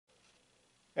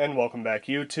And welcome back,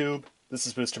 YouTube. This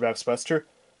is Booster Box Buster,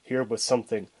 here with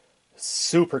something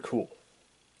super cool.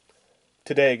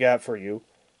 Today I got for you,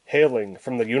 hailing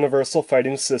from the Universal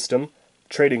Fighting System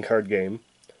trading card game,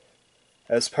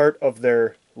 as part of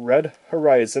their Red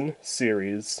Horizon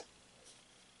series,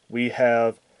 we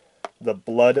have the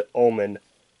Blood Omen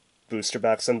Booster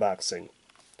Box unboxing.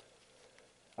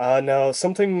 Now,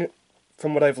 something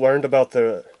from what I've learned about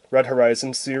the Red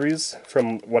Horizon series,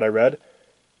 from what I read,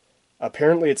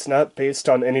 apparently it's not based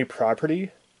on any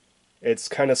property. It's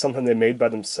kind of something they made by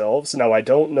themselves. Now, I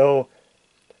don't know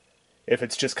if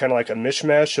it's just kind of like a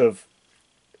mishmash of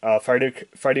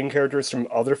fighting characters from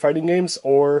other fighting games,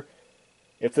 or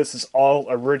if this is all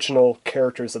original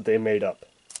characters that they made up.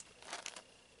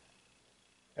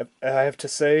 I have to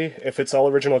say, if it's all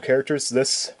original characters,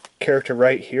 this character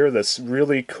right here, this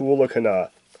really cool looking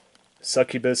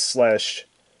succubus slash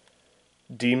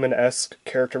demon-esque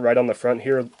character right on the front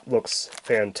here, looks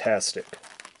fantastic.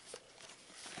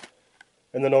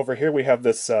 And then over here we have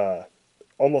this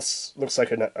almost looks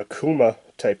like an Akuma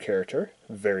type character.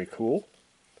 Very cool.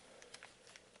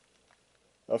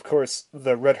 Of course,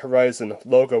 the Red Horizon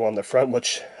logo on the front,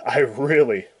 which I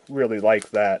really, really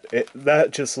like that.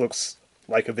 That just looks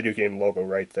like a video game logo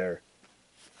right there.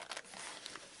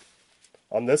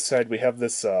 On this side we have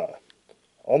this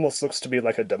almost looks to be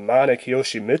like a demonic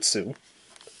Yoshimitsu.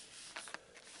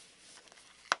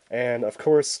 And of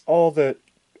course, all the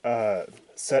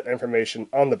set information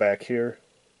on the back here,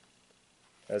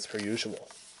 as per usual.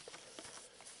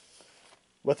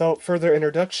 Without further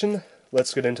introduction,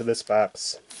 let's get into this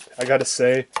box. I gotta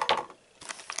say,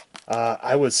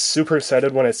 I was super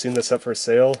excited when I seen this up for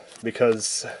sale,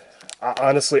 because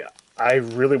honestly, I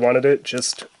really wanted it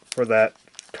just for that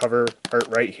cover art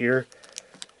right here.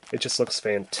 It just looks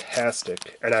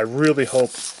fantastic, and I really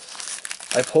hope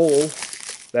I pull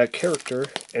that character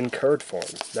in card form.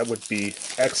 That would be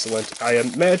excellent. I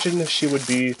imagine she would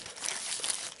be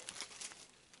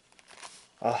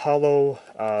a hollow,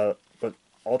 but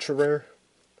ultra rare.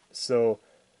 So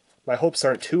my hopes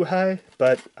aren't too high,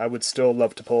 but I would still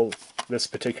love to pull this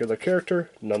particular character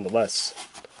nonetheless.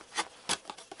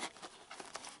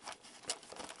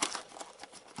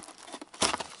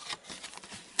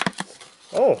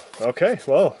 Oh, okay,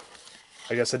 well,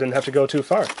 I guess I didn't have to go too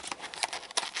far.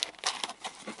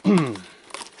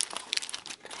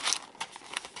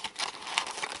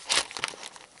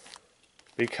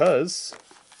 Because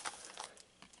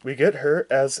we get her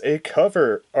as a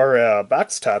cover, or a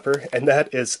box topper, and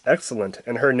that is excellent.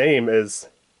 And her name is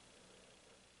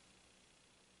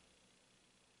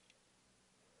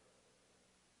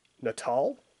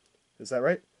Natal? Is that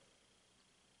right?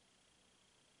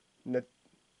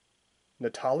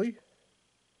 Natalie?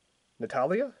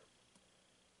 Natalia?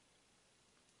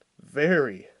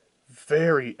 Very,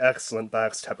 very excellent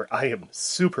box topper. I am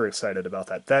super excited about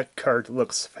that. That card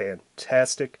looks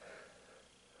fantastic.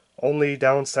 Only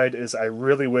downside is I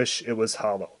really wish it was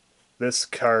hollow. This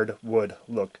card would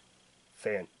look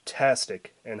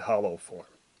fantastic in hollow form.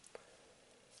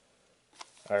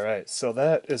 Alright, so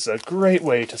that is a great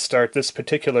way to start this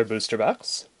particular booster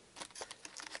box.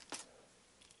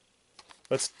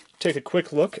 Let's take a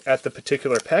quick look at the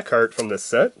particular pack art from this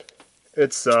set.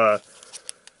 It's,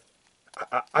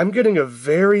 I'm getting a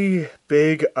very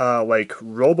big, like,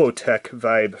 Robotech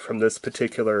vibe from this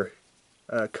particular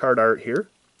card art here.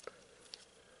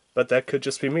 But that could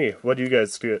just be me. What do you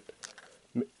guys get?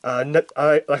 Like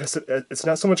I said, it's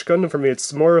not so much Gundam for me,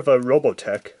 it's more of a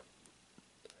Robotech.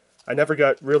 I never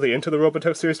got really into the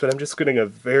Robotech series, but I'm just getting a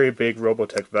very big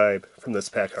Robotech vibe from this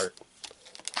pack art.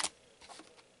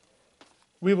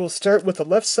 We will start with the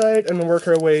left side and work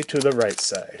our way to the right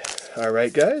side.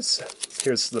 Alright guys,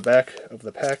 here's the back of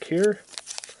the pack here.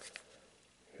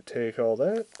 Take all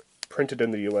that, printed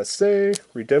in the USA,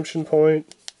 redemption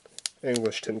point,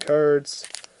 English 10 cards,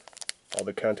 all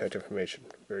the contact information.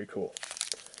 Very cool.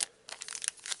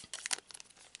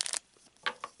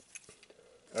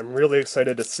 I'm really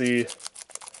excited to see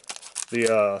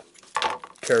the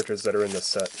characters that are in this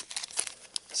set.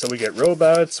 So we get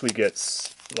robots, we get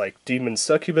like demon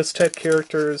succubus type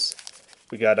characters,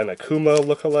 we got an Akuma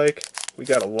lookalike, we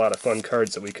got a lot of fun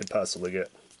cards that we could possibly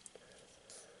get.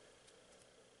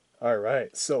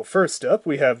 Alright, so first up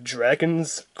we have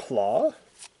Dragon's Claw,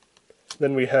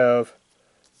 then we have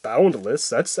Boundless,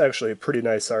 that's actually a pretty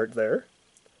nice art there.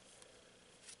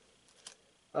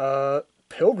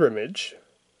 Pilgrimage,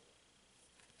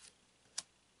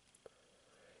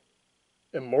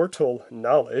 Immortal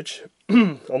Knowledge,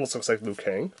 almost looks like Liu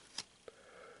Kang.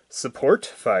 Support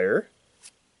Fire,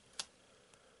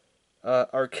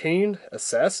 Arcane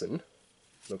Assassin,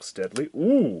 looks deadly.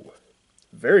 Ooh,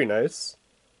 very nice.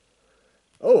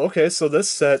 Oh, okay, so this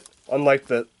set, unlike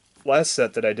the last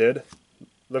set that I did,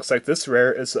 looks like this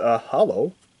rare is a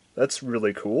hollow. That's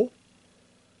really cool.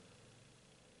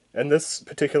 And this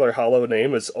particular hollow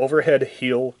name is Overhead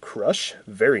Heel Crush.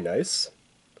 Very nice.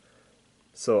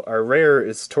 So our rare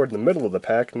is toward the middle of the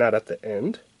pack, not at the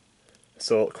end.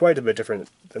 So quite a bit different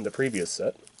than the previous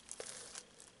set.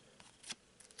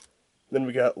 Then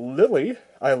we got Lily.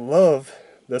 I love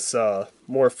this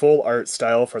more full art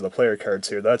style for the player cards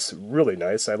here. That's really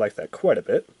nice. I like that quite a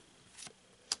bit.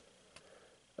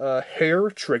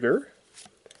 Hair Trigger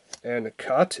and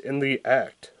Caught in the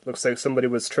Act. Looks like somebody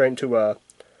was trying to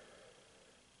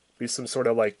be some sort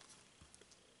of like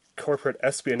corporate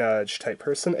espionage type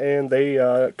person, and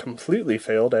they completely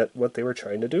failed at what they were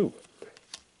trying to do.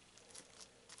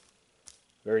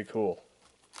 Very cool.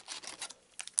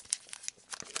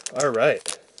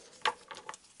 Alright.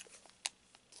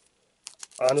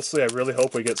 Honestly, I really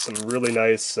hope we get some really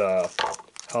nice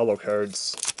holo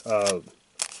cards,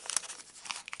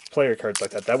 player cards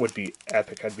like that. That would be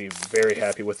epic. I'd be very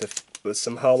happy with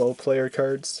some holo player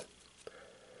cards.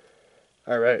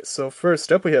 Alright, so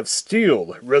first up we have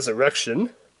Steel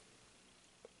Resurrection.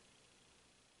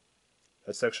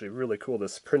 That's actually really cool.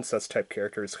 This princess type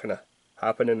character is kind of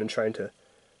hopping in and trying to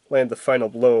land the final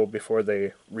blow before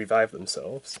they revive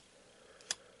themselves.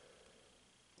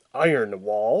 Iron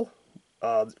Wall.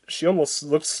 She almost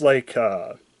looks like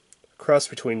a cross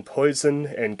between Poison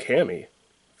and Cammy.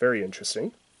 Very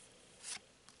interesting.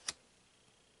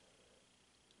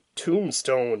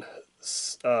 Tombstone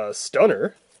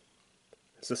Stunner.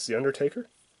 Is this the Undertaker?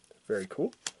 Very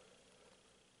cool.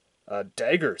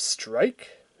 Dagger Strike.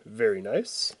 Very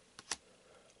nice.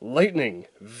 Lightning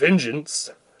Vengeance.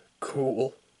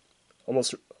 Cool.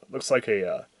 Almost looks like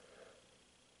a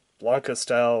Blanca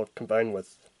style combined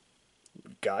with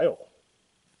Guile.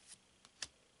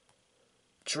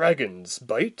 Dragon's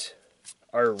Bite.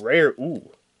 Our rare.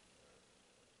 Ooh.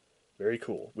 Very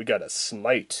cool. We got a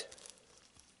Smite.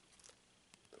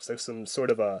 Looks like some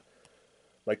sort of a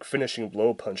like finishing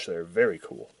blow punch there. Very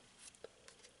cool.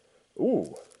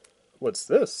 Ooh. What's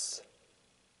this?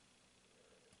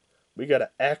 We got an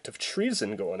act of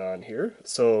treason going on here.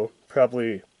 So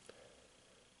probably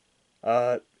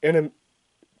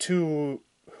two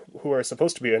who are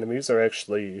supposed to be enemies are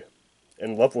actually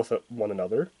in love with one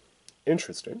another.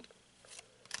 Interesting.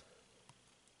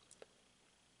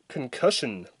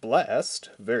 Concussion Blast.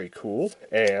 Very cool.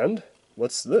 And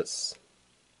what's this?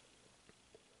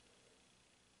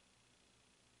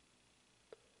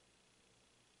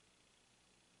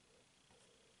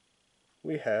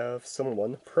 We have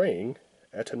someone praying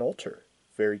at an altar.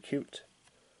 Very cute.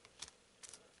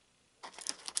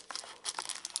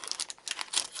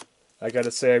 I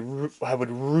gotta say, I would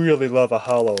really love a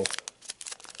holo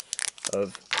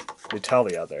of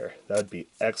Natalia there. That would be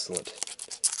excellent.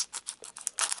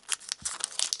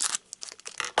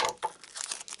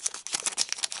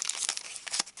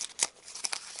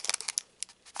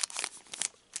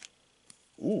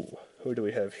 Ooh, who do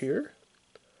we have here?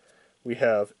 We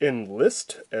have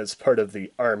Enlist as part of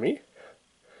the army.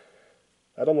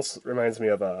 That almost reminds me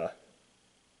of a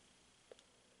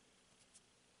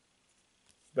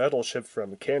battleship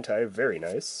from Kantai. Very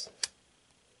nice.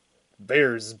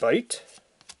 Bear's Bite.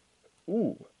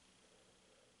 Ooh.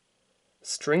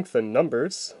 Strength in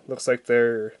numbers. Looks like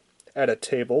they're at a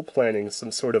table planning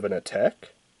some sort of an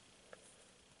attack.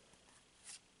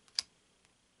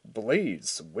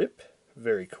 Blaze Whip.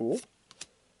 Very cool.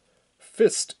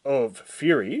 Fist of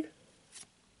Fury.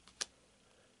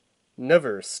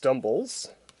 Never Stumbles.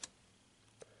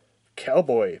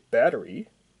 Cowboy Battery.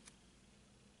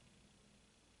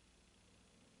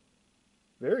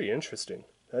 Very interesting.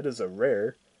 That is a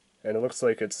rare, and it looks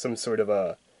like it's some sort of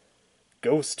a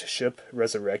ghost ship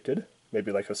resurrected.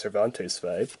 Maybe like a Cervantes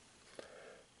vibe.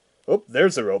 Oh,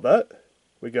 there's a robot.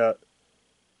 We got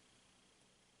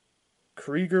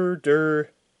Krieger der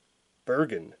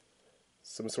Bergen.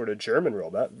 Some sort of German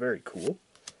robot. Very cool.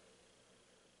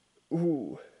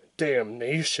 Ooh,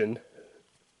 Damnation.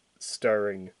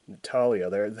 Starring Natalia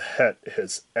there. That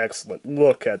is excellent.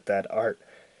 Look at that art.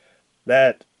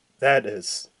 That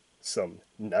is some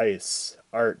nice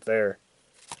art there.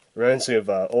 Reminds me of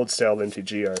old style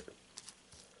MTG art.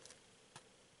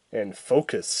 And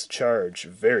Focus Charge.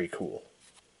 Very cool.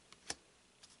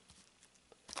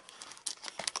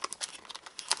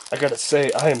 I gotta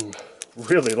say, I'm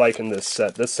really liking this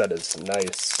set. This set is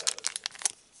nice.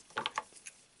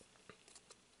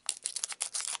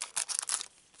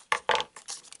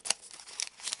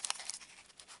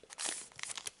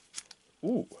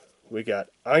 Ooh, we got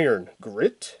Iron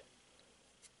Grit.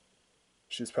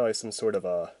 She's probably some sort of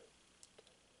a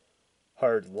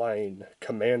hardline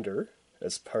commander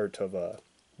as part of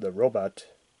the robot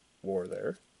war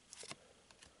there.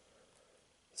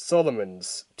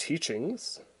 Solomon's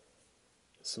teachings,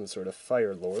 some sort of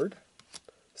fire lord.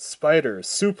 Spider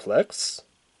suplex.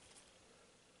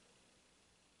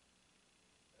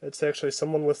 It's actually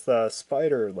someone with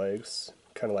spider legs,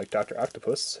 kind of like Dr.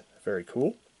 Octopus. Very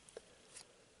cool.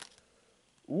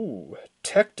 Ooh,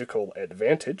 tactical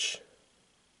advantage.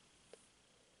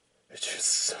 It's just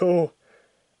so...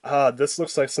 this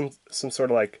looks like some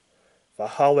sort of like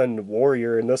Valhallan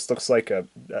warrior, and this looks like a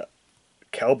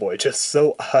cowboy. Just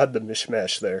so odd, the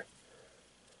mishmash there.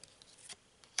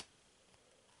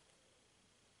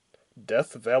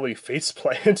 Death Valley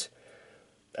faceplant.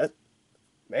 That,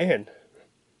 man,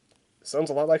 sounds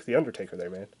a lot like the Undertaker there,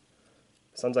 man.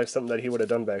 Sounds like something that he would have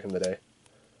done back in the day.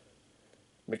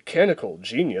 Mechanical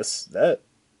genius. That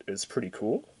is pretty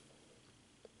cool.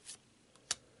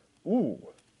 Ooh.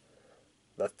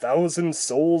 The 1,000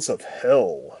 Souls of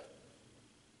Hell.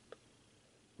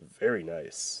 Very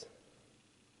nice.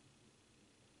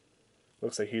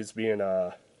 Looks like he's being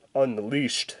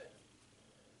unleashed.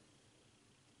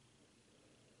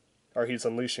 Or he's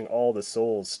unleashing all the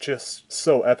souls. Just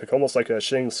so epic. Almost like a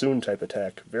Shang Tsung type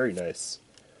attack. Very nice.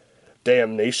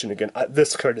 Damnation again.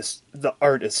 This card is... The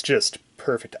art is just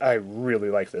perfect. I really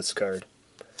like this card.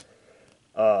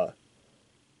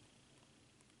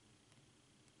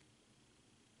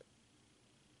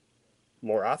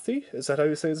 Morathi? Is that how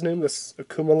you say his name? This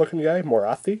Akuma looking guy?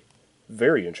 Morathi?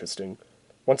 Very interesting.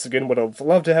 Once again, would have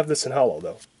loved to have this in Hollow,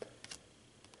 though.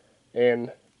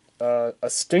 And a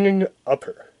stinging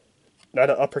upper. Not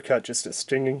an uppercut, just a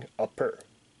stinging upper.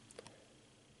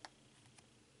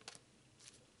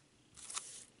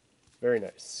 Very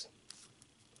nice.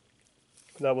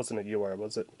 That wasn't a UR,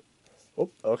 was it? Oh,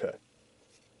 okay.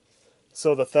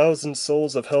 So the 1,000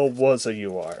 Souls of Hell was a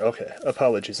UR. Okay,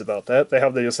 apologies about that. They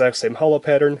have the exact same hollow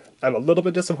pattern. I'm a little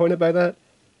bit disappointed by that.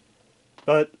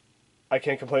 But I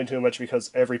can't complain too much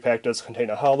because every pack does contain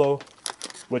a hollow,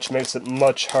 which makes it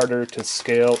much harder to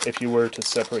scale if you were to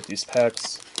separate these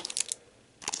packs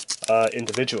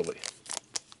individually.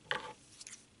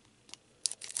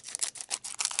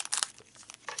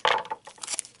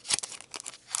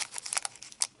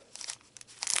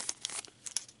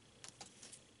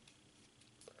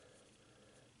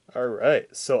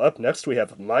 Alright, so up next we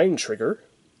have Mine Trigger.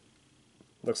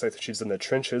 Looks like she's in the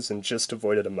trenches and just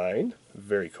avoided a mine.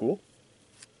 Very cool.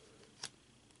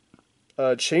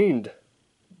 Chained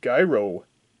Gyro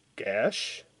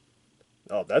Gash.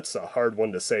 Oh, that's a hard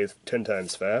one to say 10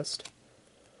 times fast.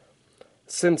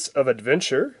 Sense of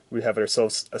Adventure. We have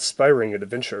ourselves Aspiring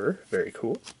Adventurer. Very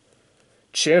cool.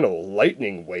 Channel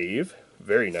Lightning Wave.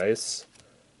 Very nice.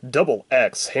 Double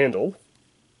Axe Handle.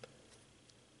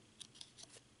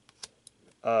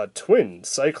 Twin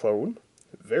Cyclone.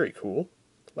 Very cool.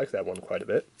 Like that one quite a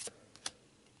bit.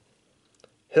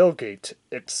 Hellgate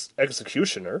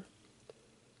Executioner.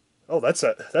 Oh, that's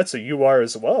a UR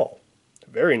as well.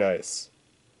 Very nice.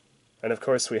 And of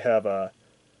course we have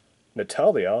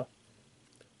Natalia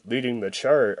leading the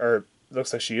charge, or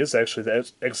looks like she is actually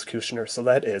the executioner, so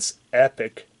that is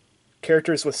epic.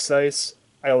 Characters with Sice,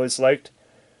 I've always liked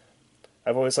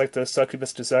the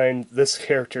succubus design. This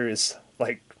character is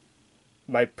like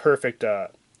my perfect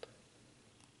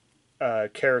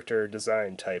character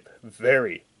design type.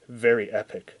 Very, very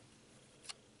epic.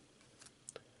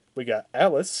 We got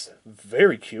Alice,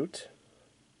 very cute.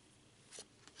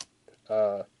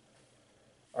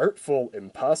 Artful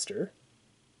Imposter.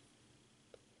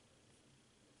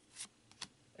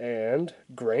 And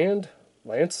Grand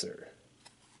Lancer.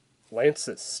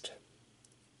 Lancist.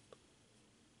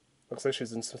 Looks like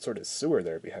she's in some sort of sewer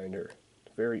there behind her.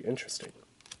 Very interesting.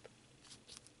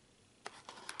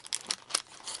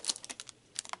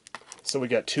 So we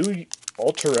got two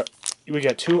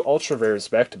ultra rares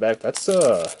back to back. That's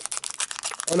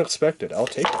unexpected. I'll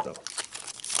take it though.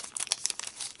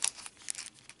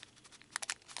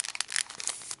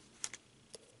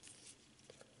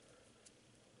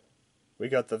 We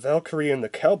got the Valkyrie and the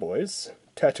Cowboys.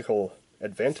 Tactical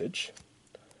advantage.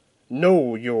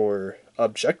 Know your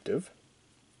objective.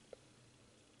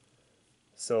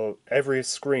 So every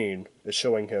screen is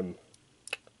showing him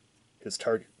his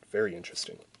target. Very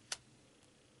interesting.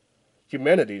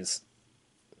 Humanities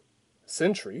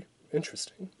Sentry.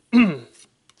 Interesting.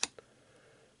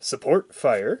 Support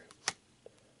Fire.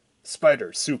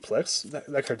 Spider Suplex.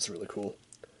 That card's really cool.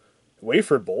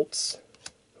 Wafer Bolts.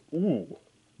 Ooh.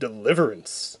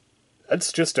 Deliverance.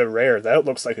 That's just a rare. That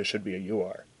looks like it should be a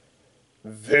UR.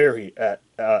 Very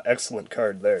excellent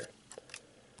card there.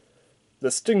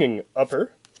 The Stinging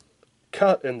Upper.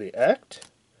 Caught in the Act.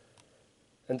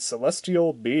 And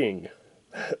Celestial Being.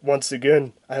 Once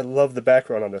again, I love the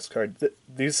background on this card.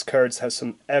 These cards have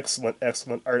some excellent,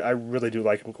 excellent art. I really do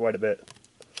like them quite a bit.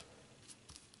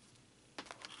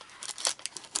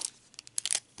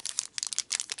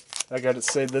 I gotta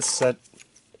say, this set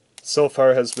so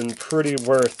far has been pretty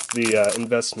worth the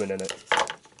investment in it.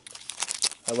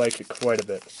 I like it quite a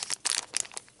bit.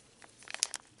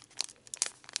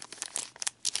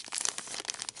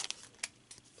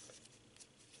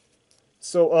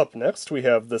 So up next we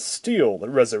have the Steel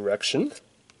Resurrection,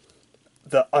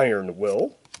 the Iron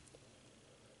Will,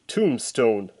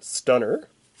 Tombstone Stunner,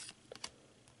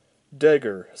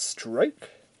 Dagger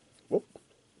Strike, whoop,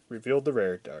 revealed the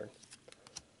rare, darn.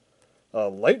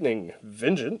 Lightning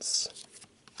Vengeance,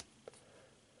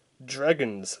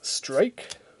 Dragon's Strike,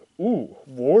 ooh,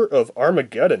 War of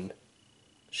Armageddon.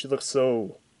 She looks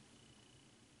so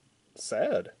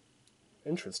sad.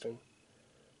 Interesting.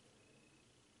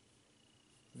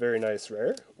 Very nice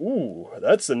rare. Ooh,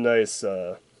 that's a nice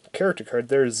character card.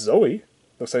 There's Zoe.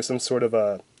 Looks like some sort of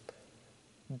a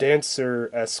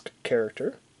dancer-esque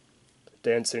character.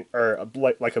 Dancing, or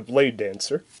like a blade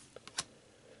dancer.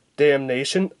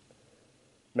 Damnation.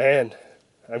 Man,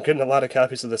 I'm getting a lot of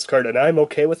copies of this card, and I'm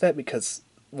okay with that because,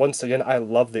 once again, I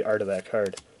love the art of that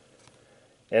card.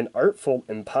 An Artful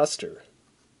Imposter.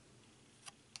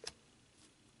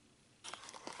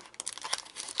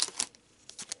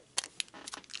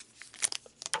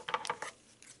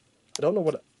 I don't know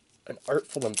what an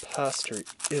Artful Imposter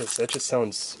is. That just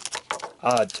sounds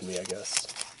odd to me, I guess.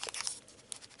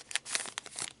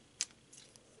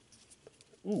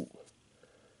 Ooh.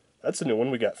 That's a new one.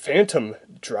 We got Phantom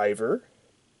Driver.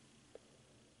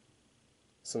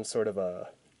 Some sort of a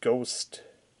ghost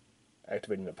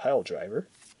activating a pile driver.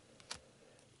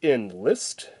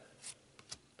 Enlist.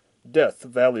 Death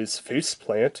Valley's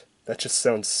Faceplant. That just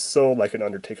sounds so like an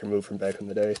Undertaker move from back in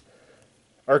the day.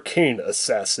 Arcane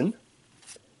Assassin.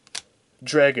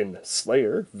 Dragon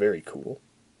Slayer. Very cool.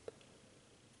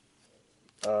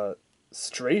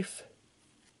 Strafe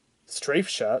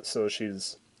Shot. So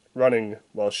she's running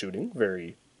while shooting.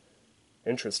 Very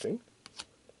interesting.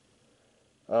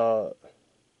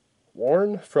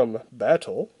 Worn from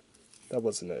Battle. That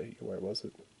wasn't a UR, was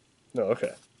it? No,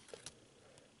 okay.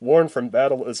 Worn from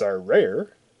Battle is our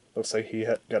rare. Looks like he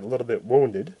got a little bit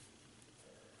wounded.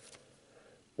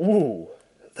 Ooh,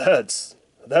 that's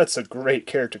a great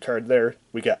character card there.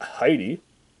 We got Heidi.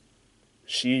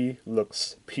 She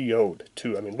looks PO'd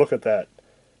too. I mean, look at that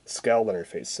scowl on her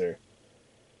face there.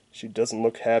 She doesn't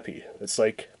look happy. It's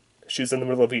like she's in the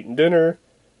middle of eating dinner.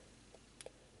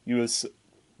 You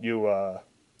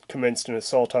commenced an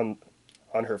assault on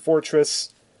her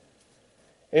fortress,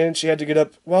 and she had to get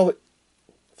up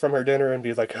from her dinner and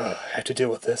be like, oh, I have to deal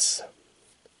with this.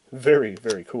 Very,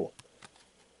 very cool.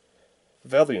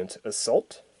 Valiant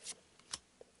Assault.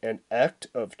 An Act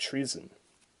of Treason.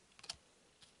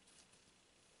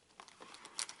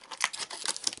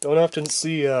 Don't often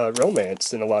see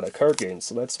romance in a lot of card games,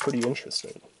 so that's pretty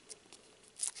interesting.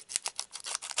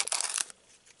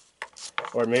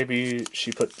 Or maybe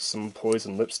she put some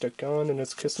poison lipstick on and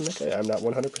is kissing the guy. I'm not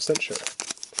 100% sure.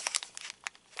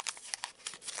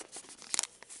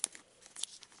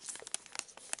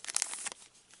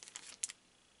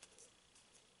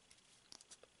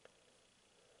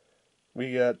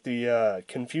 We got the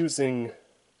confusing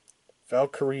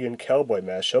Valkyrie and Cowboy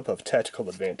mashup of Tactical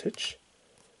Advantage.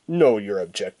 Know Your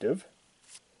Objective.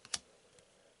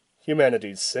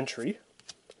 Humanity's Sentry.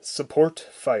 Support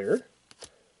Fire.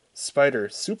 Spider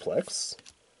Suplex.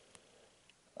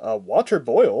 Water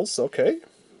Boils, okay.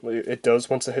 It does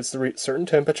once it hits the certain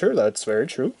temperature, that's very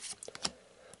true.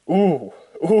 Ooh,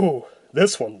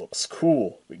 this one looks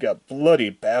cool. We got Bloody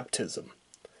Baptism.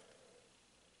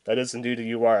 That is indeed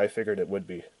a UR I figured it would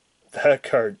be. That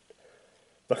card,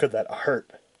 look at that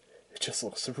art. It just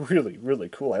looks really, really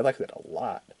cool. I like that a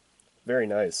lot. Very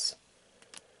nice.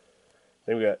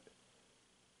 Then we got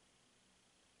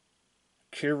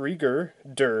Kiriger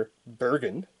der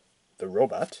Bergen, the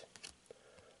robot.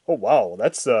 Oh wow,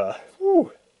 that's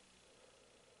whew.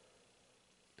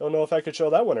 Don't know if I could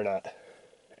show that one or not.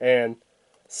 And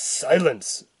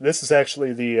Silence. This is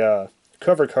actually the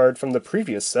cover card from the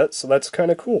previous set, so that's kind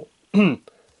of cool.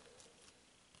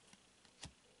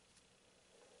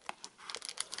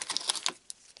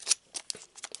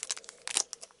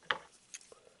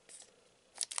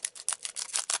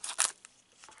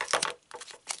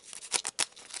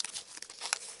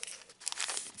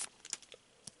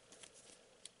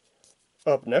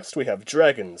 Up next we have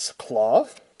Dragon's Claw,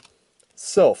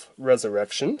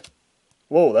 Self-Resurrection.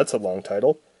 Whoa, that's a long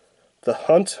title. The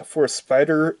Hunt for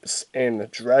Spiders and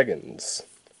Dragons.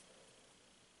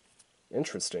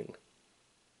 Interesting.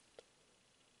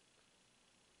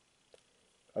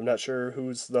 I'm not sure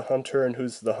who's the hunter and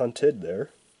who's the hunted there.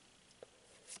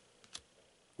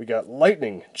 We got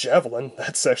lightning javelin.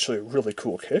 That's actually a really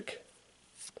cool kick.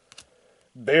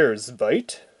 Bear's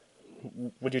bite.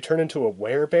 Would you turn into a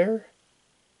werebear?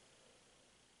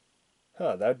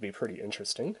 Huh, that'd be pretty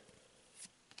interesting.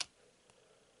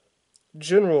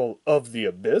 General of the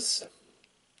Abyss.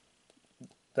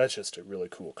 That's just a really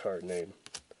cool card name.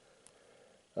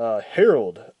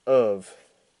 Herald of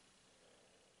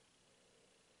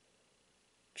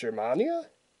Germania?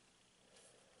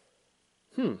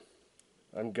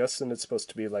 I'm guessing it's supposed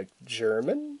to be like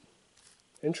German?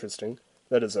 Interesting.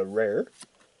 That is a rare.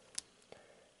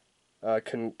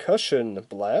 Concussion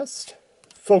Blast.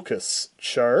 Focus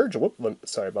Charge. Whoop,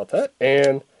 sorry about that.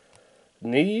 And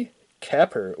Knee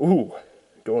Capper. Ooh,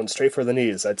 going straight for the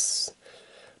knees. That's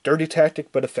dirty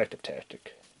tactic, but effective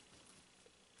tactic.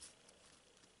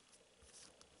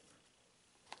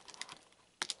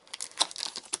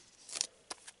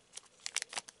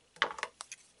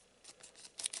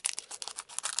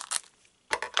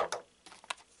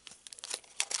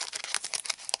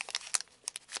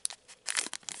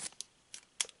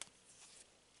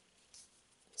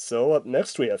 So up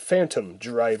next we have Phantom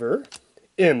Driver,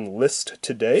 Enlist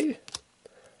Today,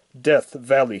 Death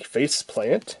Valley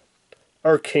Faceplant,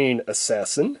 Arcane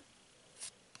Assassin,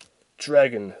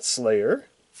 Dragon Slayer,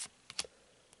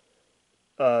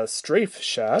 Strafe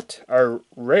Shot. Our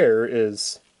rare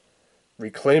is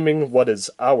Reclaiming What Is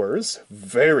Ours.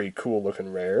 Very cool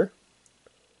looking rare.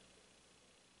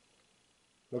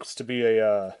 Looks to be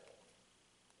a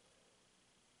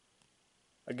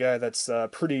guy that's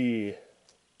pretty...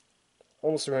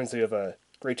 almost reminds me of a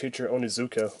great teacher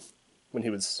Onizuka when he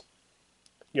was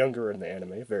younger in the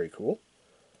anime. Very cool.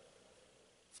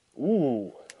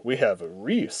 Ooh, we have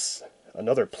Reese.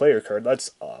 Another player card.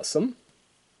 That's awesome.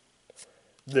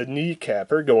 The Knee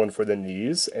Capper going for the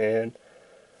knees. And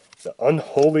the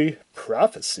Unholy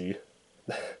Prophecy.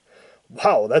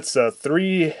 Wow, that's a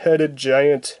three-headed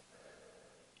giant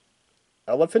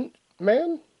elephant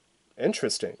man?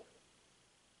 Interesting.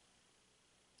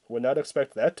 Would not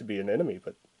expect that to be an enemy,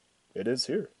 but it is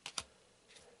here.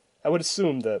 I would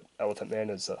assume the Elephant Man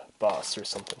is a boss or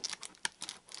something.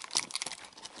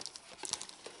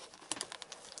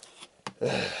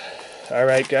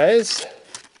 Alright guys,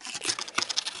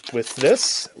 with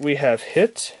this we have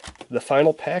hit the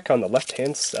final pack on the left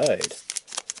hand side.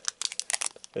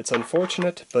 It's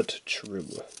unfortunate, but true.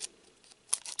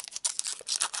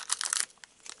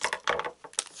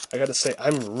 I gotta say,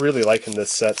 I'm really liking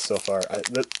this set so far.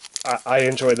 I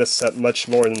enjoy this set much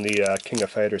more than the King of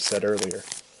Fighters set earlier.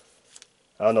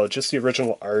 I don't know, just the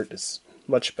original art is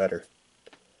much better.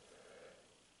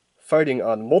 Fighting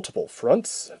on multiple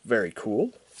fronts, very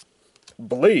cool.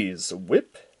 Blaze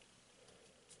Whip.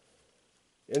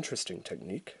 Interesting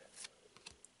technique.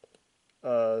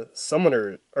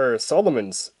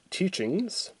 Solomon's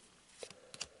Teachings.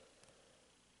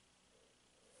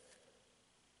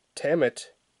 Tamit.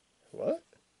 What?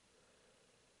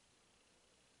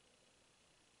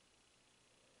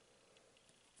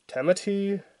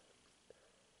 Tamati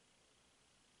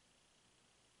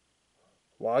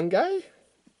Wangai?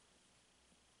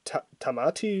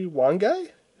 Tamati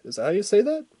Wangai? Is that how you say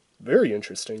that? Very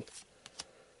interesting.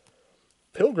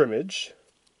 Pilgrimage.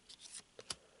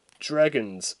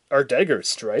 Dagger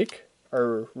Strike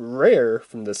are rare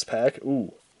from this pack.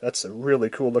 Ooh, that's a really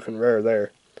cool looking rare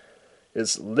there.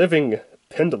 Is Living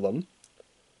Pendulum.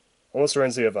 Almost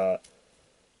reminds me of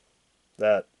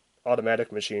that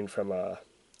automatic machine from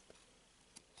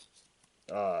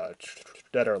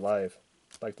Dead or Alive,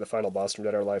 like the final boss from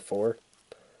Dead or Alive 4.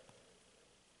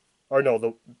 Or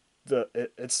no,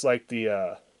 it's like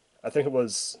the I think it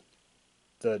was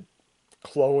the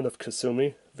clone of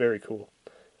Kasumi. Very cool.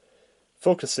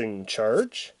 Focusing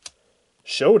Charge,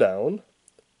 Showdown,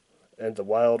 and the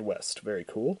Wild West. Very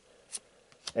cool.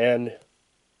 And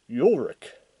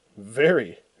Ulrich.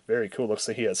 Very, very cool. Looks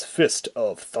like he has Fist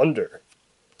of Thunder.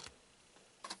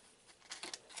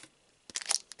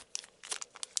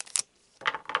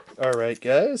 Alright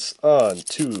guys, on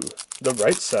to the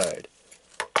right side.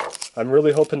 I'm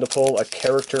really hoping to pull a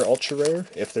character ultra rare.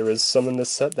 If there is some in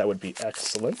this set, that would be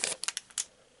excellent.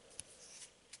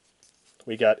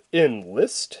 We got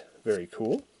Enlist, very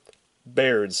cool.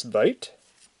 Bear's Bite.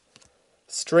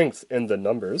 Strength in the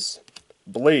Numbers.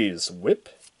 Blaze Whip.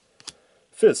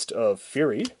 Fist of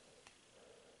Fury.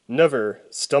 Never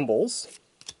Stumbles.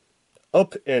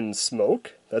 Up in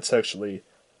Smoke. That's actually...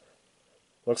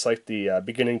 looks like the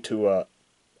beginning to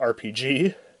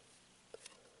RPG.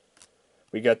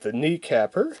 We got the Knee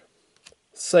Capper.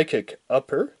 Psychic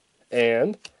Upper,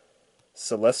 and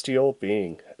Celestial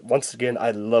Being. Once again,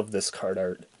 I love this card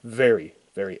art. Very,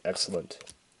 very excellent.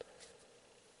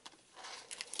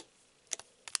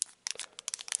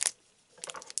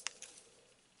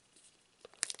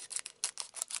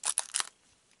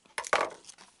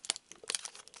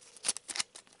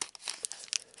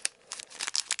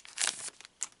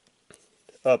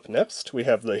 Up next, we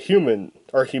have the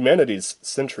Humanities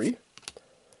Sentry,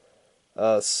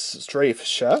 Strafe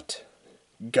Shot,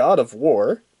 God of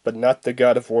War, but not the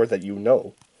God of War that you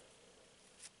know,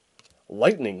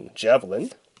 Lightning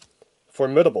Javelin,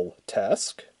 Formidable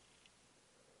Task.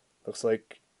 Looks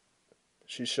like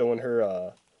she's showing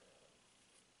her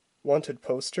wanted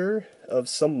poster of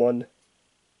someone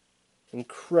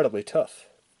incredibly tough.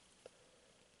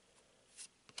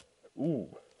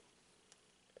 Ooh.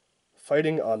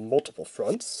 Fighting on multiple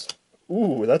fronts.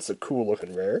 Ooh, that's a cool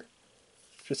looking rare.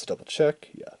 Just to double check,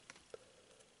 yeah.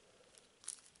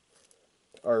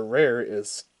 Our rare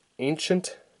is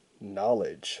Ancient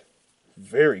Knowledge.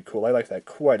 Very cool, I like that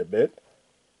quite a bit.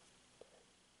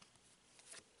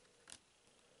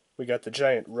 We got the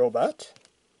Giant Robot,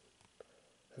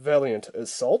 Valiant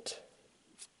Assault,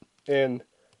 and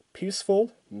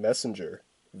Peaceful Messenger.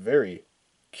 Very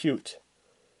cute.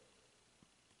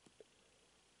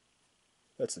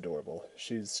 That's adorable.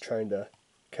 She's trying to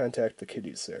contact the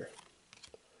kitties there.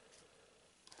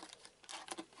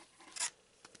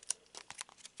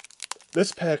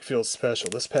 This pack feels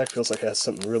special. This pack feels like it has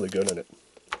something really good in it.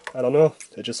 I don't know.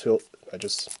 It just feels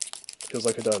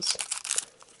like it does.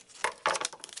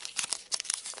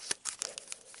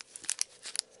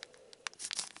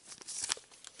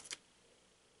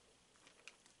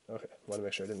 Okay, want to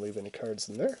make sure I didn't leave any cards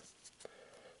in there.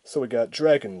 So we got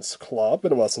Dragon's Claw.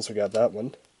 Been a while since we got that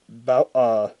one.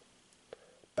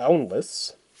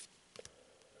 Boundless.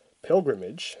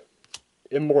 Pilgrimage.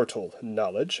 Immortal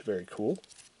Knowledge. Very cool.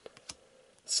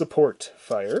 Support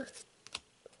Fire.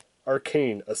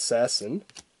 Arcane Assassin.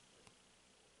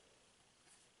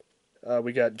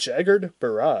 We got Jagged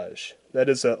Barrage. That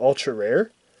is an ultra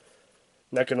rare.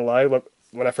 Not gonna lie,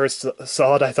 when I first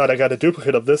saw it, I thought I got a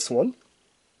duplicate of this one.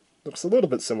 Looks a little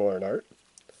bit similar in art.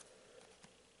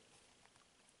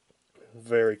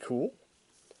 Very cool.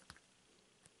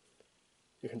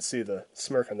 You can see the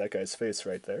smirk on that guy's face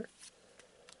right there.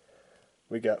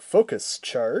 We got Focus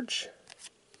Charge,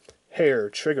 Hair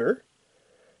Trigger,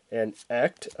 and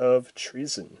Act of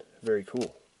Treason. Very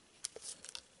cool.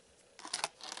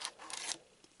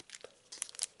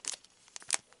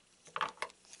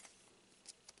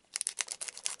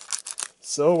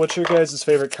 So, what's your guys'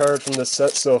 favorite card from this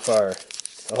set so far?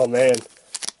 Oh man,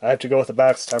 I have to go with the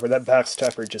Box Topper. That Box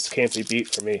Topper just can't be beat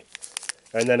for me.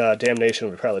 And then Damnation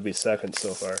would probably be second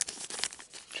so far.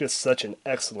 Just such an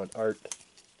excellent art.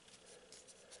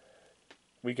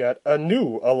 We got a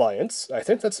new alliance. I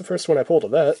think that's the first one I pulled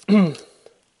of that.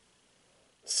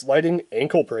 Sliding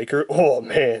Ankle Breaker. Oh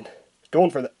man.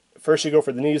 Going for the first you go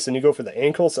for the knees, then you go for the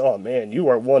ankles. Oh man, you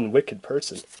are one wicked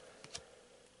person.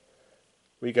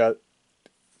 We got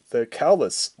the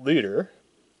Cowless Leader.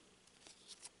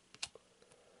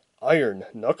 Iron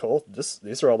Knuckle.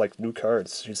 These are all like new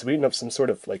cards. She's beating up some sort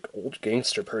of like old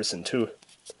gangster person too.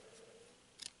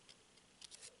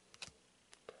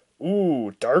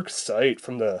 Ooh, Dark Sight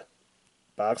from the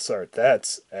box art.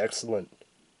 That's excellent.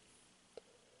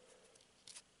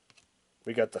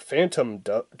 We got the Phantom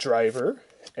Driver,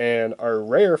 and our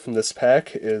rare from this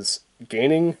pack is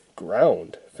Gaining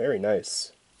Ground. Very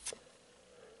nice.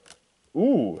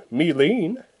 Ooh,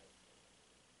 Meleen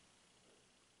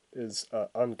is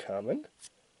uncommon.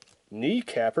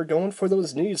 Kneecapper, going for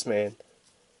those knees, man.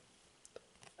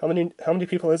 How many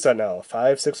people is that now?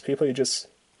 5, 6 people you just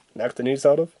knocked the knees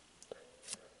out of?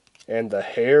 And the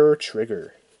Hair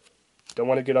Trigger. Don't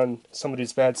want to get on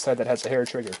somebody's bad side that has a hair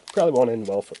trigger. Probably won't end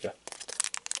well for you.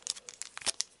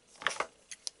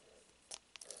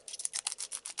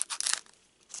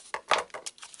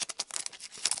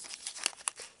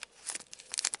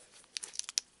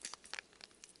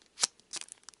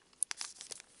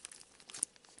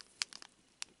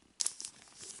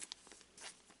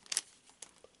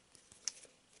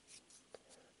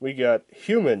 We got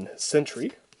Human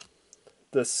Sentry,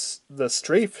 the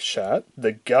Strafe Shot,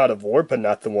 the God of War, but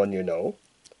not the one you know,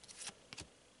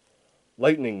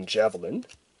 Lightning Javelin,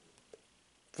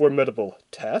 Formidable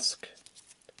Task,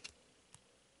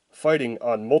 Fighting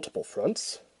on Multiple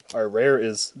Fronts. Our rare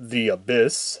is the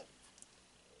Abyss.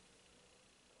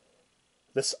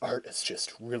 This art is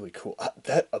just really cool.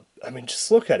 I mean, just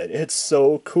look at it. It's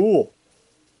so cool.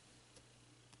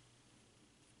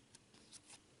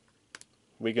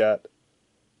 We got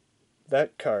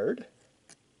that card,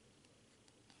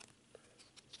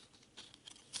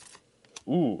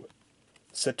 Ooh,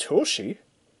 Satoshi.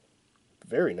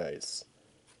 Very nice.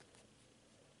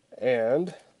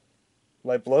 And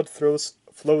my blood flows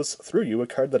through you, a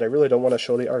card that I really don't want to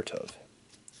show the art of.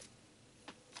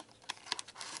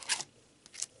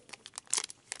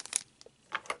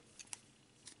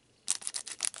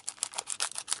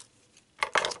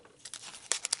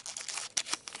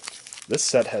 This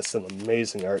set has some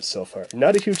amazing art so far.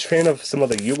 Not a huge fan of some of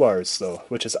the URs, though,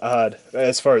 which is odd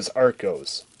as far as art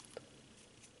goes.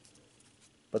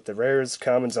 But the rares,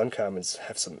 commons, uncommons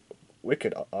have some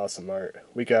wicked awesome art.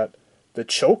 We got the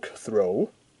Choke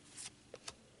Throw,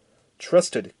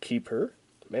 Trusted Keeper.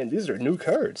 Man, these are new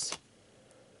cards.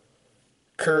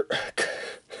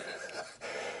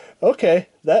 Okay,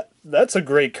 that's a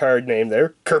great card name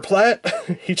there. Kerplat.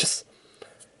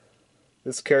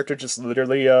 This character just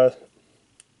literally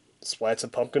splats a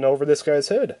pumpkin over this guy's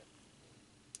head.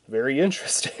 Very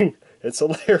interesting. It's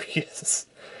hilarious.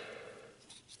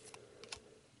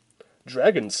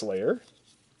 Dragon Slayer.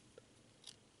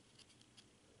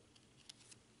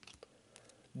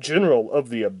 General of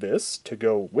the Abyss, to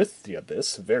go with the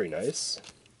Abyss. Very nice.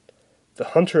 The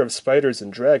Hunter of Spiders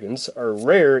and Dragons. Our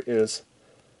rare is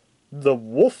the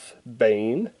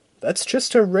Wolfbane. That's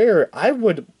just a rare. I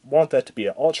would want that to be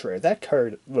an ultra rare. That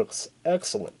card looks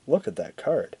excellent. Look at that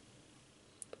card.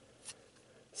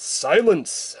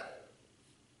 Silence!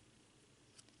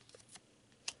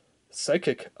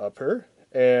 Psychic Upper,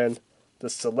 and the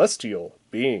Celestial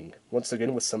Being. Once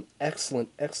again with some excellent,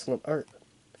 excellent art.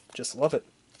 Just love it.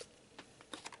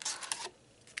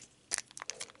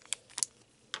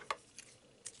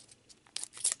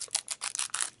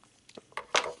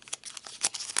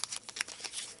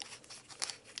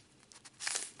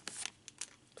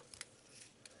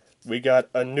 We got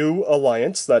a new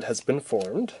alliance that has been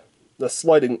formed. The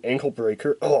Sliding Ankle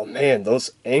Breaker. Oh man,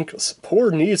 those ankles. Poor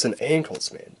knees and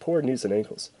ankles, man. Poor knees and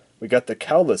ankles. We got the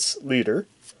Cowless Leader.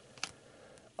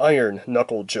 Iron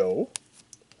Knuckle Joe.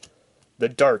 The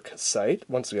Dark Sight.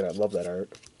 Once again, I love that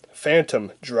art.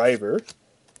 Phantom Driver.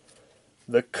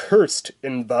 The Cursed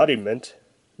Embodiment.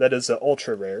 That is an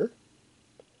ultra rare.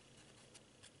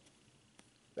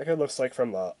 That guy looks like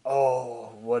from,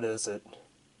 oh, what is it?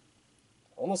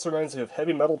 Almost reminds me of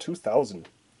Heavy Metal 2000.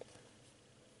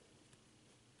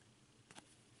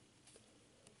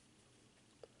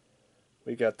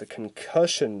 We got the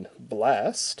Concussion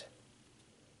Blast.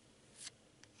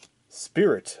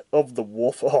 Spirit of the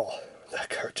Wolf. Oh, that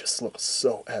card just looks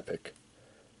so epic.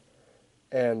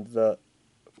 And the...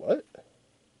 what?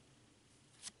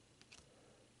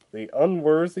 The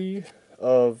Unworthy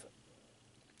of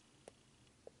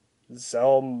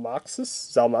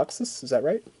Zalmoxis? Zalmoxis, is that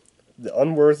right? The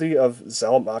Unworthy of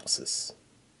Zalmoxis.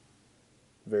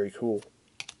 Very cool.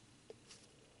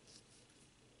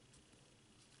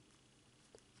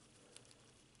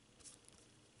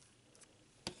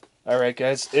 Alright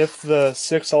guys, if the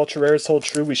 6 ultra rares hold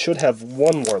true, we should have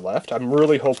one more left. I'm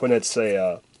really hoping it's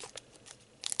a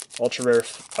ultra rare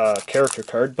character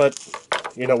card, but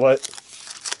you know what?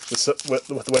 With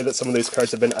the way that some of these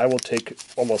cards have been, I will take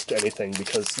almost anything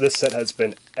because this set has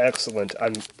been excellent.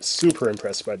 I'm super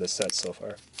impressed by this set so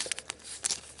far.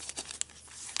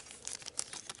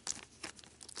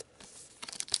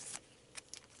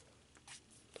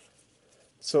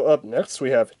 So up next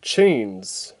we have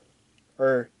Chains,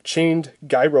 or Chained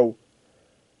Gyro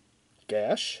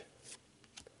Gash,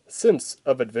 Sense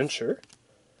of Adventure,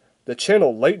 the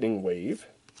Channel Lightning Wave.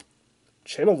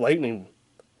 Channel Lightning,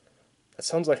 that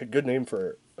sounds like a good name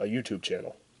for a YouTube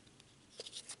channel.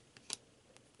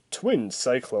 Twin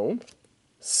Cyclone.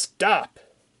 Stop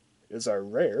is our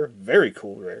rare. Very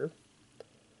cool rare.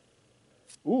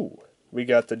 Ooh, we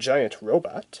got the Giant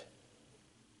Robot.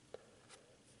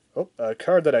 Oh, a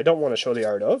card that I don't want to show the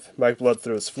art of. My blood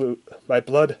flows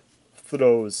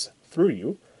through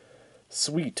you.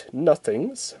 Sweet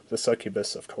Nothings. The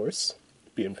Succubus, of course,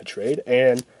 being portrayed.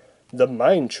 And the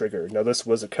Mind Trigger. Now this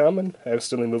was a common. I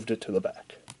accidentally moved it to the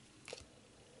back.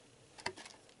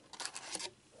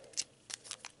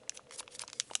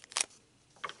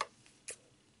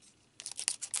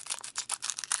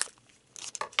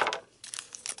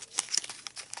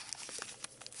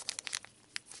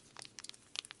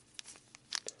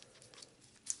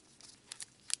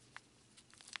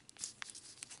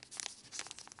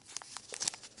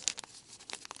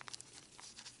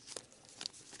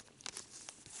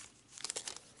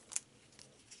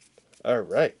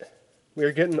 Alright,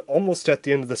 we're getting almost at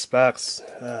the end of this box.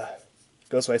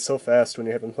 Goes by so fast when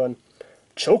you're having fun.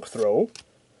 Choke Throw,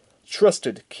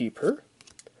 Trusted Keeper,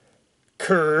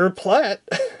 Kerplat,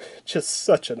 just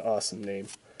such an awesome name.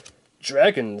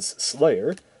 Dragon's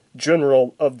Slayer,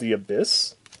 General of the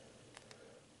Abyss,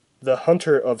 the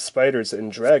Hunter of Spiders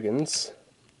and Dragons.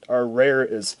 Our rare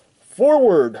is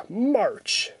Forward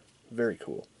March. Very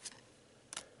cool.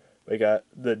 We got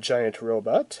the Giant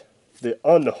Robot, the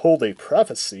Unholy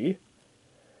Prophecy,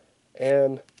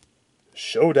 and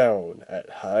Showdown at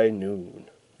High Noon.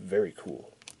 Very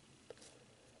cool.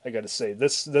 I gotta say,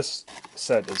 this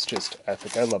set is just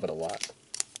epic. I love it a lot.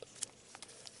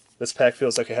 This pack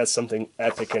feels like it has something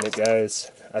epic in it, guys.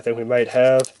 I think we might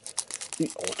have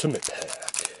the ultimate pack.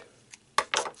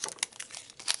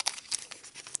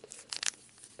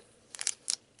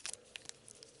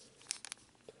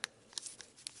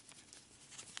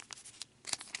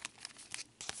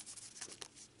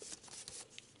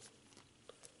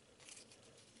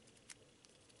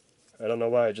 I don't know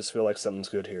why, I just feel like something's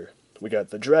good here. We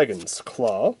got the Dragon's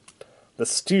Claw, the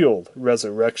Steel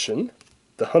Resurrection,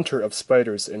 the Hunter of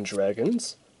Spiders and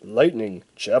Dragons, Lightning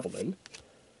Javelin,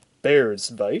 Bear's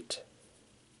Bite.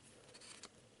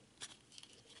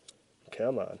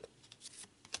 Come on.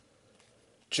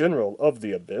 General of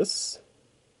the Abyss.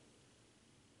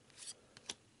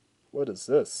 What is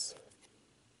this?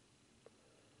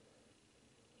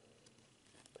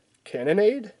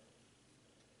 Cannonade?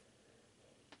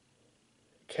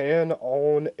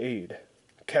 Cannonade.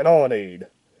 Cannonade.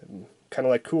 Kind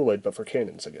of like Kool-Aid, but for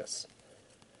cannons, I guess.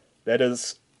 That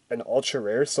is an ultra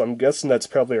rare, so I'm guessing that's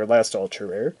probably our last ultra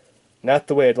rare. Not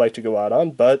the way I'd like to go out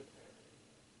on, but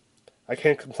I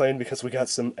can't complain because we got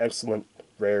some excellent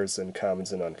rares and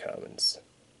commons and uncommons.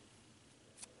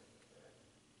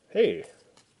 Hey,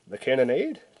 the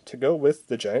Cannonade to go with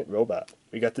the Giant Robot.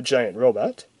 We got the Giant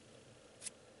Robot.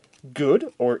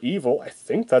 Good or Evil, I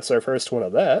think that's our first one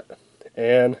of that.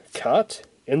 And Caught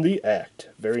in the Act.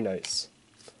 Very nice.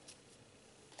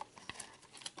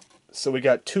 So we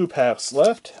got 2 packs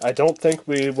left. I don't think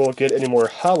we will get any more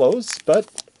hollows,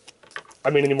 but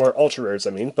any more ultra rares,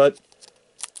 but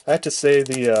I have to say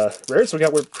the rares we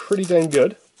got were pretty dang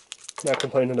good. Not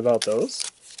complaining about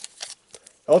those.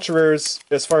 Ultra rares,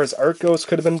 as far as art goes,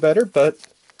 could have been better, but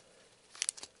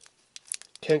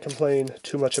can't complain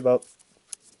too much about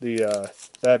the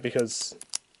that because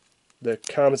the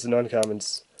commons and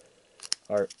uncommons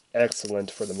are excellent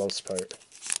for the most part.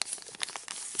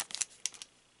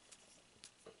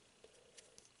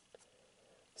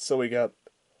 So we got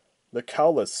the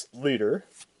Cowless Leader,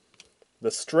 the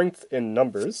Strength in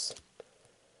Numbers,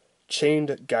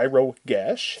 Chained Gyro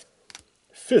Gash,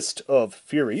 Fist of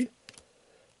Fury,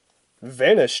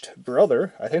 Vanished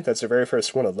Brother. I think that's the very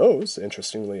first one of those,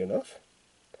 interestingly enough.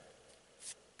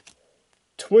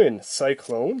 Twin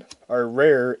Cyclone. Our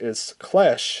rare is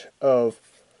Clash of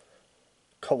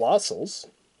Colossals.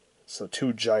 So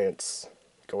 2 giants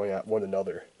going at one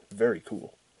another. Very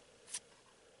cool.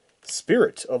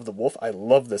 Spirit of the Wolf. I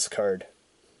love this card.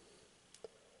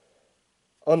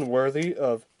 Unworthy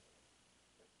of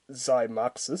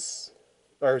Zalmoxis,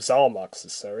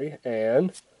 sorry,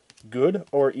 and Good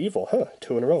or Evil.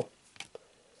 2 in a row.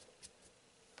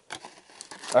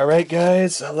 Alright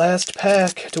guys, last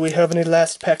pack. Do we have any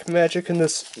last pack magic in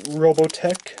this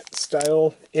Robotech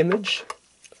style image?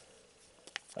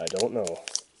 I don't know.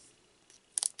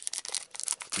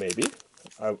 Maybe.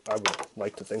 I would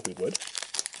like to think we would.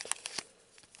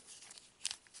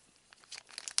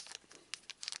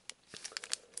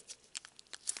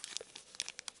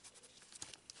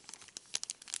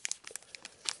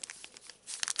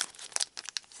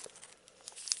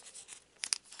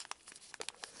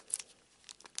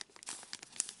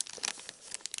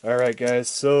 Alright guys,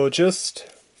 so just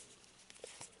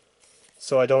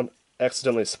so I don't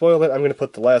accidentally spoil it, I'm going to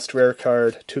put the last rare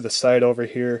card to the side over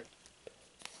here.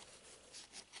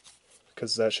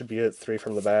 Because that should be it, 3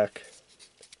 from the back.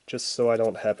 Just so I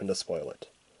don't happen to spoil it.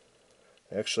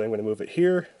 Actually, I'm going to move it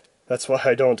here. That's why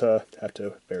I don't have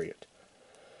to bury it.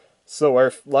 So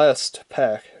our last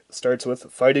pack starts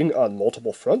with Fighting on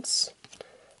Multiple Fronts,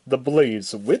 The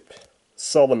Blaze Whip,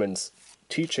 Solomon's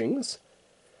Teachings,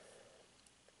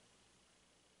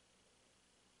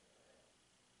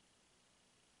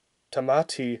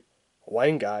 Tamati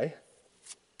Wangai,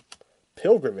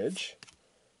 Pilgrimage,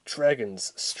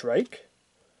 Dragon's Strike,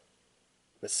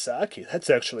 Misaki, that's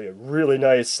actually a really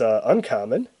nice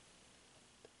uncommon,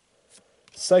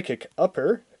 Psychic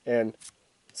Upper, and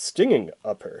Stinging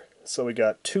Upper. So we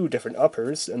got 2 different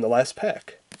uppers in the last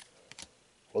pack.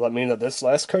 Will that mean that this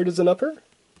last card is an upper?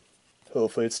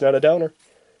 Hopefully it's not a downer.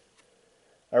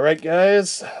 Alright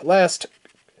guys, last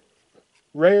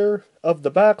rare of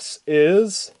the box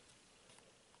is...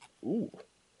 Ooh.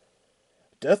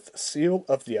 Death Seal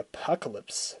of the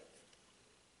Apocalypse.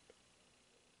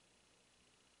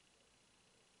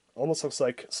 Almost looks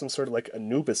like some sort of like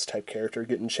Anubis type character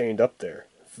getting chained up there.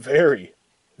 Very,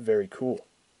 Very cool.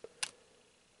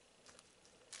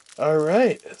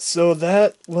 Alright, so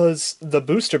that was the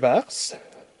booster box.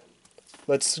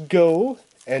 Let's go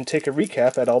and take a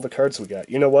recap at all the cards we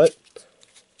got. You know what?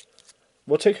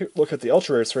 We'll take a look at the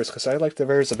ultra rares first, because I like the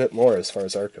rares a bit more as far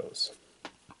as art goes.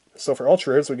 So for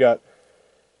ultra rares, we got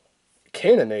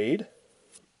Cannonade,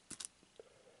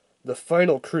 the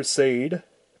Final Crusade,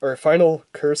 or Final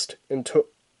Cursed Entombment,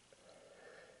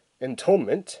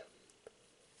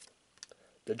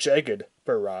 the Jagged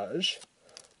Barrage,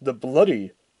 the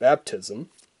Bloody Baptism,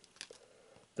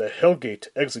 the Hellgate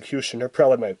Executioner,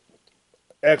 probably my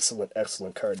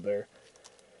excellent card there,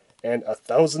 and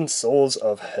 1,000 Souls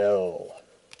of Hell.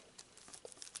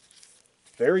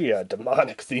 Very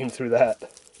demonic theme through that.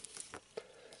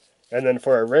 And then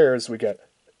for our rares, we got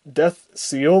Death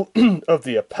Seal of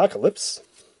the Apocalypse,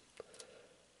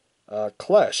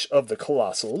 Clash of the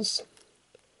Colossals,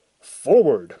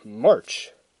 Forward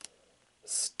March,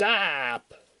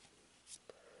 Stop,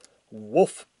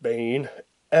 Wolfbane,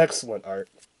 excellent art,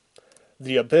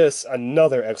 The Abyss,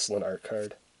 another excellent art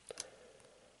card,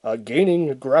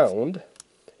 Gaining Ground,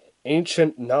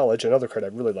 Ancient Knowledge, another card I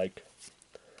really like,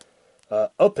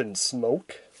 Up in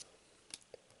Smoke,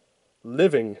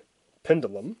 Living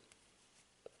Pendulum,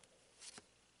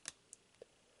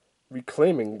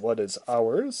 Reclaiming What Is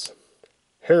Ours,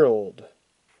 Herald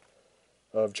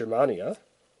of Germania,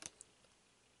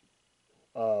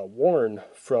 Warn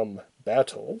from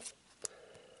Battle,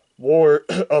 War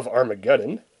of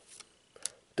Armageddon,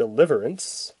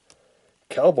 Deliverance,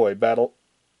 Cowboy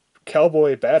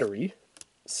Battery,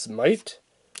 Smite,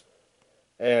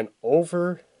 and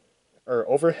Overhead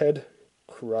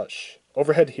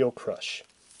Heel Crush.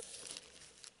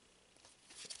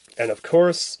 And of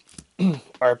course,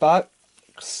 our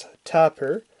box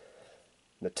topper,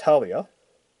 Natalia.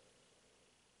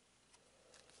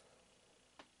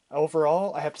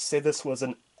 Overall, I have to say this was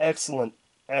an excellent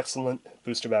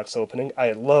booster box opening.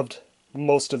 I loved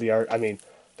most of the art. I mean,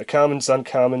 the commons,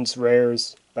 uncommons,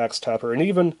 rares, box topper, and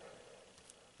even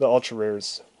the ultra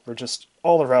rares were just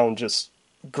all around just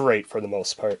great for the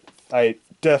most part. I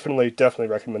definitely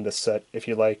recommend this set if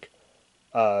you like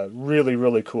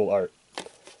really cool art.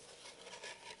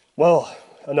 Well,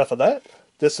 enough of that.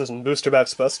 This is Booster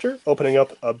Box Buster, opening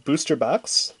up a booster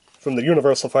box from the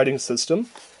Universal Fighting System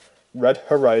Red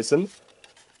Horizon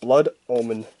Blood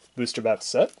Omen Booster Box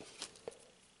set.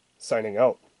 Signing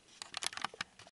out.